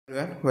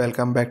Everyone,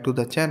 welcome back to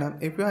the channel.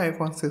 If your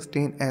iPhone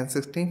 16 and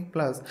 16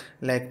 Plus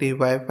like the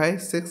Wi-Fi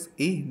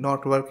 6E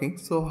not working,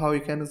 so how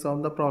you can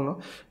resolve the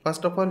problem?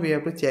 First of all, we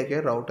have to check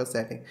your router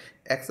setting.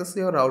 Access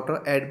your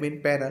router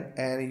admin panel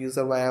and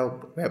user via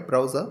web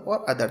browser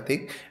or other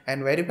thing,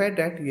 and verify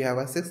that you have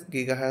a 6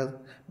 GHz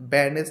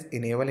band is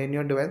enabled in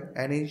your device,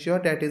 and ensure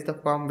that is the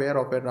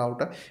firmware of your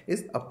router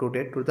is up to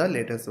date to the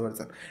latest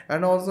version.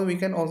 And also we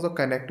can also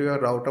connect to your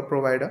router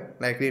provider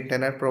like the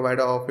internet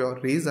provider of your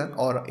region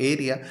or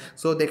area,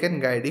 so they can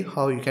guide you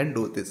how you can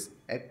do this.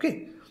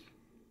 Okay,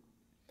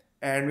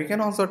 and we can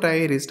also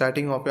try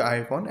restarting of your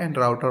iPhone and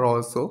router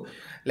also.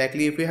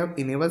 Likely if you have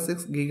enabled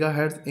 6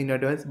 GHz in your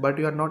device but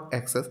you are not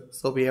access,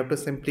 so we have to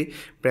simply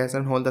press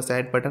and hold the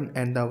side button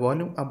and the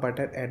volume up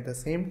button at the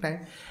same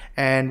time,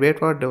 and wait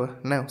for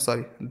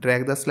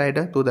drag the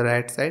slider to the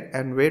right side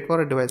and wait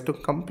for a device to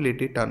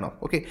completely turn off.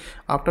 Okay,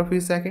 after few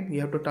seconds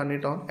you have to turn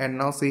it on, and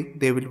now see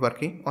they will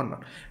working or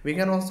not. We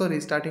can also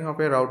restarting of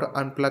your router,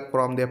 unplug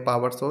from their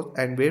power source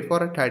and wait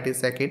for a 30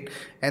 second,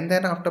 and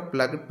then after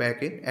plug it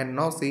back in, and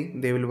now see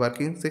they will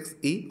working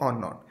 6E or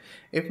not.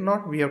 If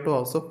not, we have to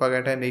also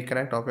forget and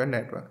reconnect of your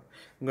network.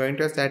 Going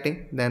to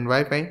setting, then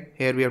Wi-Fi.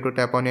 Here we have to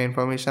tap on your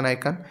information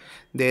icon.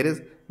 There is,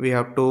 we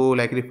have to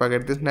likely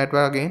forget this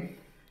network again,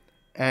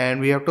 and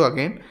we have to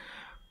again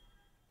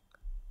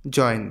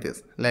join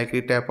this.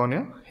 Likely tap on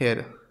your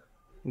here.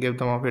 Give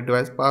them of your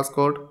device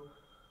passcode.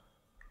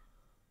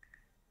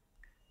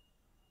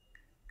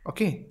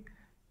 Okay.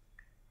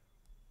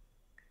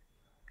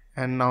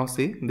 And now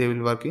see they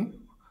will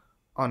working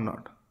or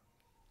not.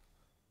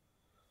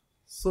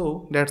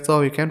 So that's how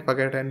you can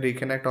forget and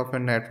reconnect of your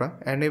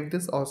network. And if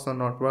this also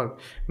not work,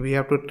 we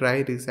have to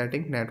try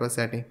resetting network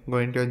setting. Go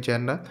into your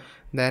general,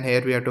 then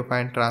here we have to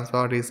find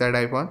transfer reset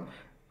icon,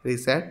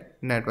 reset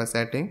network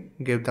setting,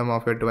 give them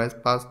of your device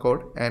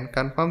passcode and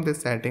confirm this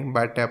setting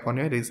by tap on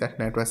your reset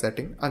network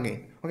setting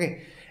again.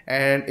 Okay,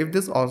 and if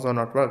this also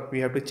not work,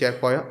 we have to check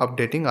for your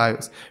updating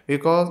iOS,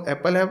 because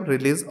Apple have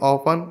released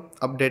often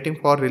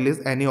updating for release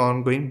any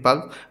ongoing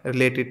bugs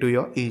related to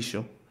your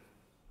issue.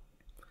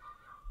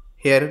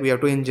 Here we have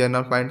to in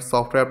general find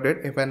software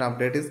update. If an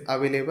update is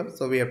available,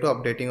 so we have to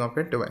updating of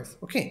your device.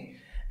 Okay,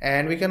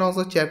 and we can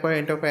also check for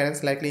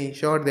interference, likely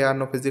ensure there are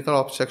no physical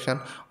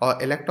obstruction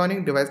or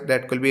electronic device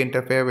that could be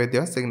interfere with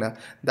your signal.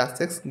 The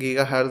 6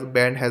 GHz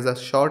band has a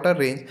shorter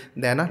range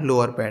than a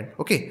lower band.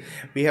 Okay,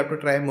 we have to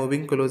try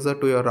moving closer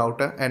to your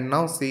router and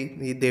now see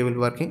if they will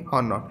working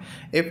or not.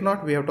 If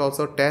not, we have to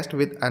also test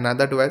with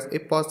another device.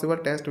 If possible,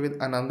 test with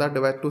another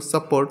device to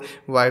support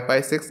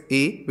Wi-Fi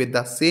 6E with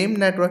the same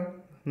network.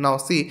 Now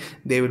see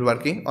they will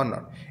working or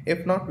not.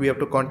 If not, we have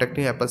to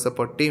contacting Apple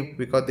support team,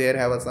 because they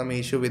have some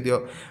issue with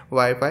your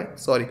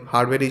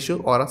hardware issue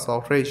or a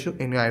software issue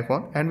in your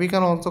iPhone. And we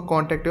can also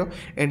contact your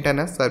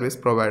internet service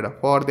provider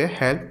for their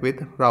help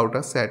with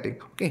router setting.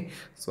 Okay,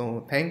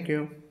 so thank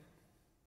you.